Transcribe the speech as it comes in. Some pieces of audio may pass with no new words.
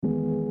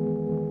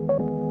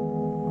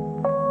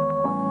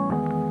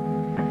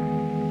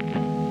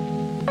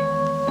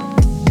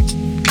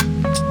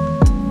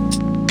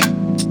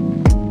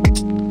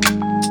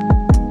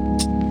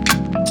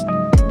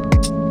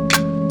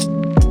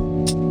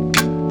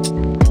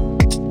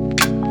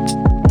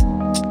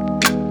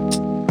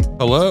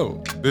Hello,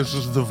 this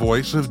is the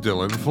voice of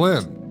Dylan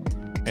Flynn.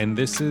 And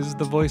this is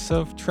the voice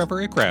of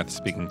Trevor Ickrath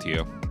speaking to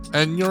you.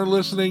 And you're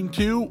listening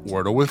to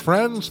Wordle with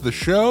Friends, the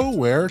show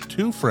where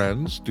two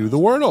friends do the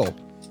Wordle.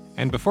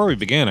 And before we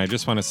begin, I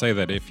just want to say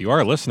that if you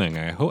are listening,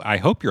 I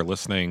hope you're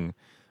listening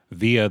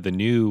via the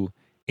new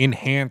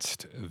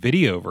enhanced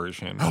video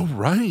version. Oh,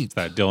 right.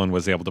 That Dylan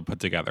was able to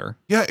put together.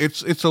 Yeah,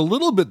 it's a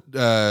little bit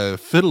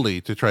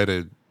fiddly to try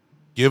to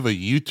give a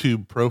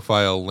YouTube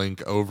profile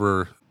link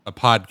over a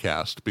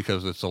podcast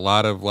because it's a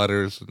lot of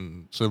letters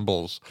and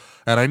symbols.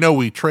 And I know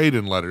we trade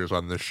in letters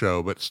on this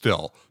show, but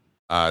still,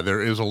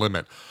 there is a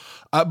limit.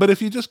 But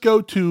if you just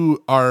go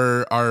to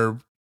our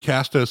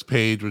Castos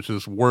page, which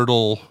is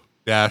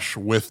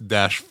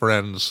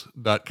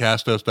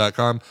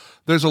wordle-with-friends.castos.com,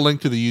 there's a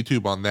link to the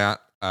YouTube on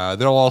that.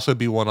 There'll also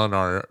be one on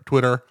our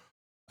Twitter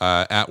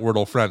at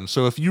Wordle Friends.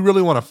 So if you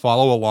really want to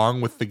follow along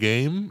with the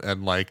game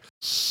and like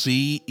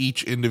see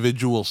each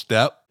individual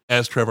step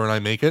as Trevor and I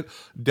make it,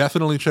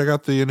 definitely check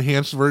out the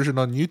enhanced version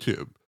on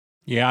YouTube.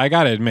 Yeah, I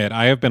got to admit,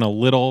 I have been a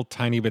little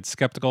tiny bit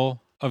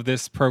skeptical of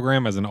this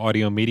program as an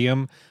audio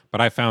medium,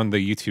 but I found the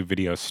YouTube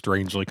video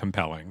strangely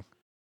compelling.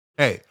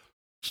 Hey,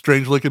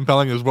 strangely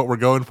compelling is what we're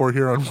going for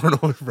here on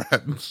Wordle with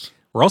Friends.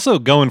 We're also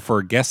going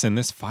for guessing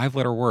this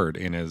 5-letter word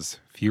in as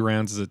few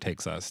rounds as it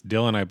takes us.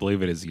 Dylan, I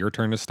believe it is your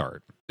turn to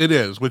start. It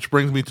is, which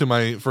brings me to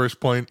my first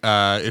point.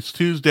 It's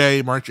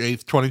Tuesday, March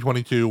 8th,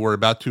 2022. We're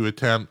about to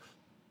attempt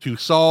to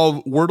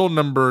solve Wordle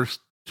number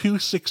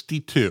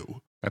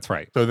 262. That's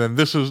right. So then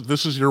this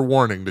is your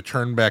warning to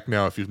turn back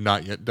now if you've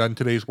not yet done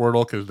today's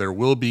Wordle, because there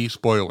will be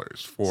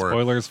spoilers for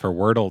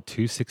Wordle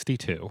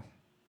 262.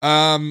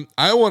 I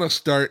want to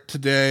start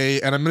today,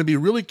 and I'm going to be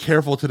really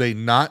careful today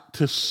not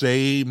to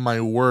say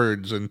my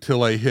words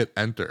until I hit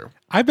enter.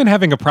 I've been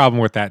having a problem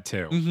with that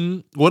too.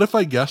 Mm-hmm. What if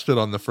I guessed it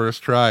on the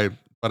first try,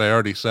 but I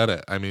already said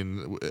it? I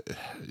mean,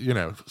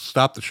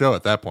 stop the show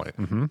at that point.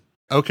 Mm-hmm.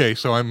 Okay,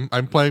 so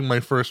I'm playing my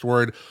first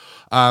word.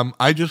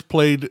 I just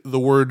played the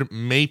word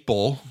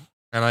maple,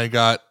 and I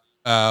got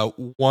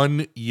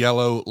one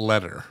yellow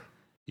letter.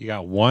 You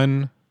got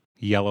one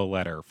yellow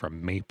letter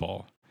from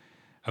maple.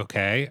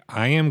 Okay,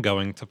 I am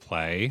going to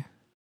play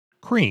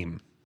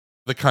cream.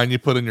 The kind you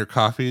put in your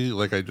coffee,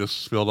 like I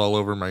just spilled all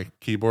over my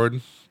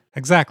keyboard?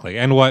 Exactly,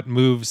 and what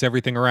moves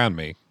everything around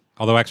me.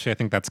 Although actually I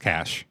think that's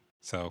cash.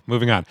 So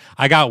moving on.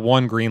 I got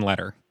one green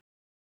letter.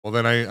 Well,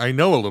 then I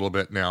know a little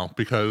bit now,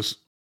 because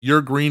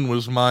your green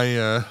was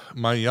my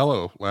my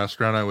yellow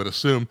last round, I would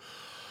assume.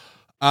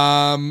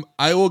 I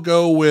will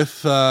go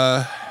with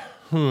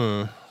maybe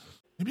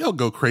I'll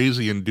go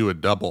crazy and do a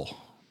double.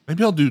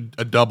 Maybe I'll do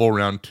a double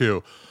round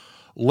 2.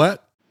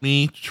 Let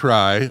me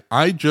try.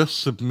 I just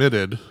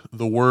submitted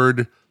the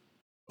word,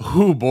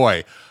 oh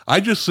boy,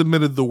 I just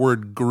submitted the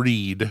word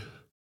greed,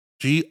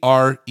 Greed,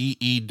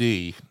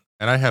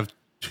 and I have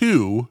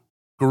 2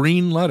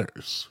 green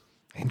letters.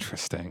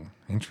 Interesting.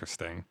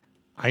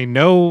 I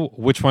know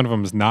which one of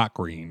them is not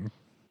green.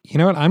 You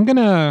know what? I'm going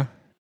to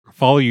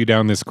follow you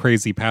down this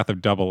crazy path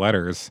of double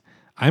letters.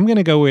 I'm going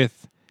to go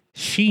with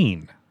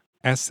Sheen,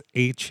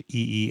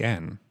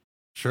 Sheen.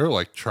 Sure,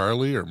 like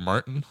Charlie or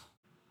Martin.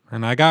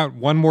 And I got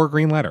one more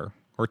green letter,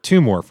 or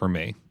 2 more for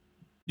me.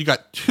 You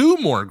got 2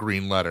 more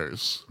green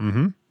letters.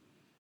 Mm-hmm.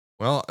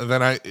 Well,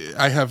 then I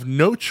have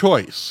no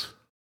choice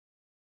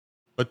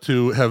but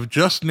to have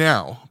just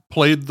now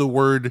played the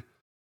word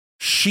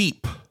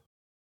sheep.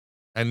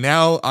 And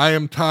now I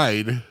am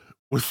tied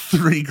with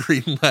 3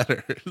 green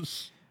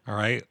letters. All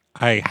right.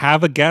 I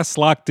have a guess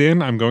locked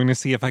in. I'm going to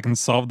see if I can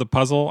solve the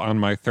puzzle on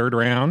my third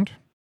round.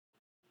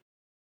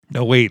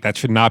 No, wait, that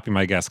should not be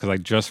my guess, because I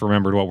just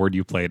remembered what word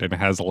you played, and it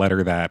has a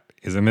letter that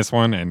is in this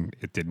one, and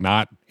it did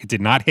not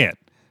hit.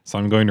 So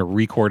I'm going to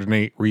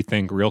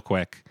rethink real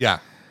quick. Yeah.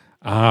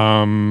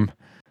 I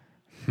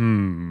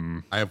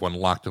have one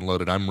locked and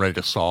loaded. I'm ready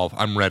to solve.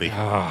 I'm ready.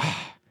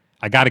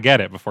 I got to get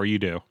it before you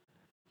do.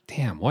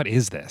 Damn, what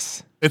is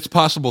this? It's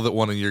possible that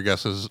one of your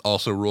guesses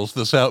also rules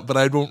this out, but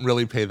I don't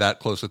really pay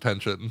that close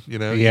attention. You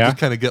know, You just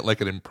kind of get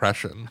like an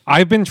impression.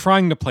 I've been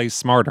trying to play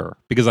smarter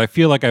because I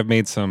feel like I've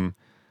made some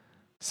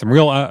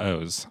real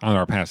uh-ohs on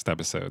our past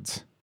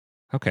episodes.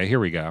 Okay,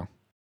 here we go.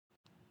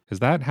 Is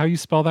that how you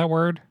spell that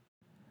word?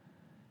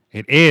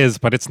 It is,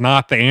 but it's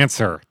not the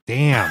answer.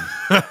 Damn.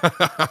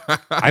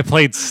 I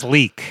played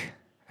sleek.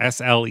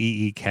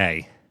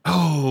 Sleek.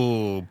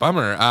 Oh,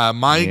 bummer.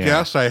 My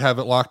guess, I have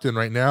it locked in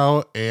right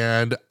now,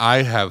 and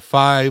I have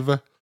 5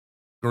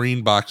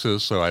 green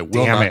boxes, so I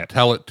will not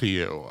tell it to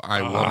you.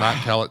 I will not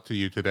tell it to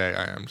you today.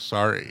 I am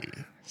sorry.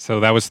 So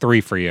that was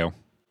 3 for you.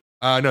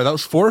 No, that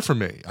was 4 for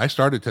me. I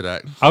started today.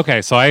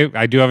 Okay, so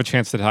I do have a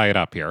chance to tie it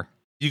up here.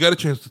 You got a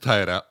chance to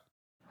tie it up.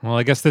 Well,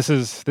 I guess this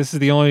is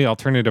the only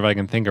alternative I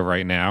can think of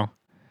right now.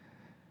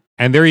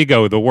 And there you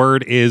go. The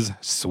word is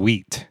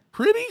sweet.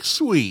 Pretty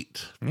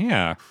sweet.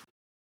 Yeah.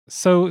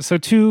 So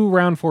 2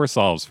 round 4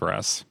 solves for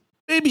us.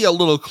 Maybe a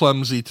little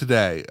clumsy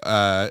today,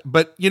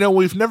 but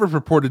we've never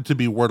purported to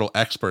be Wordle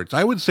experts.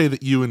 I would say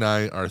that you and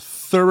I are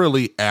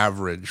thoroughly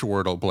average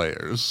Wordle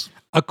players.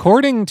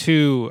 According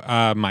to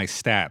my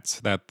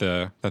stats that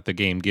the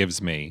game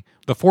gives me,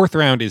 the fourth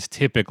round is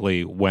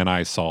typically when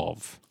I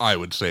solve. I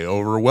would say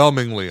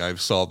overwhelmingly I've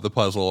solved the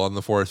puzzle on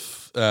the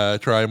fourth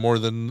try more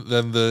than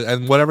the,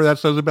 and whatever that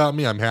says about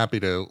me, I'm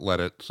happy to let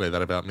it say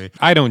that about me.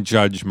 I don't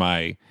judge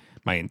my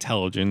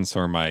intelligence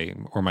or my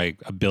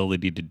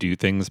ability to do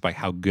things by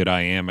how good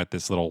I am at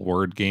this little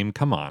word game.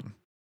 Come on.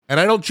 And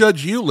I don't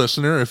judge you,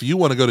 listener, if you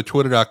want to go to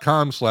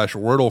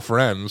twitter.com/Wordle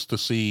Friends to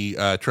see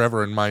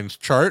Trevor and mine's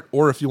chart,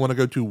 or if you want to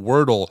go to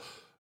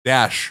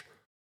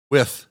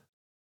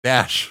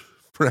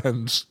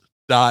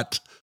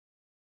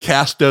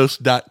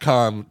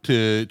Wordle-with-friends.castos.com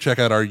to check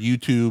out our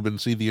YouTube and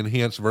see the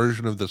enhanced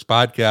version of this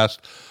podcast.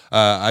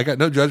 I got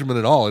no judgment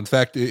at all. In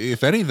fact,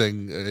 if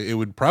anything, it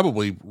would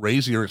probably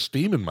raise your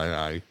esteem in my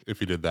eye if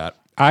you did that.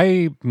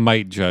 I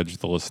might judge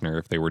the listener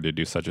if they were to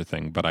do such a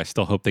thing, but I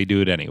still hope they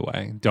do it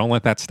anyway. Don't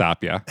let that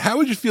stop you. How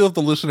would you feel if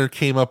the listener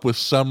came up with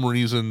some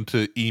reason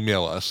to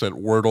email us at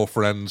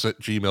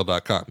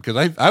wordlefriends@gmail.com?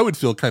 Because I would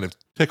feel kind of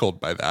tickled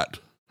by that.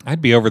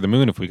 I'd be over the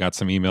moon if we got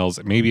some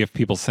emails. Maybe if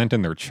people sent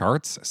in their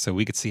charts so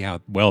we could see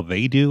how well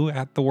they do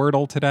at the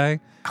Wordle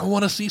today. I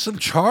want to see some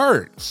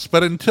charts.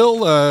 But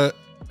until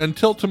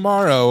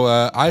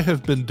tomorrow, I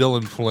have been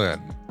Dylan Flynn.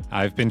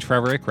 I've been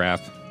Trevor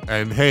Ickrath.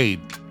 And hey,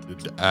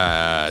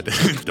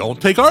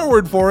 don't take our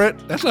word for it.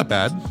 That's not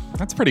bad.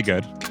 That's pretty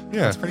good.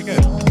 Yeah. That's pretty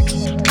good.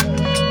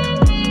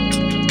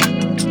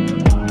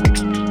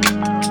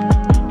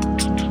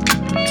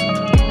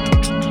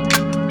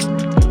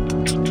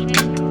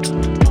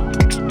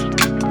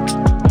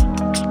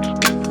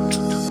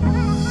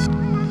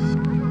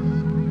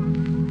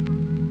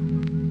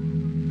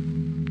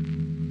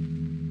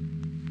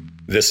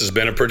 This has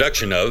been a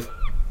production of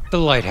The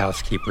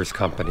Lighthouse Keepers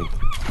Company.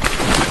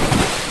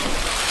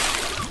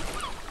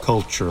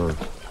 Culture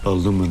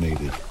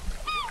illuminated.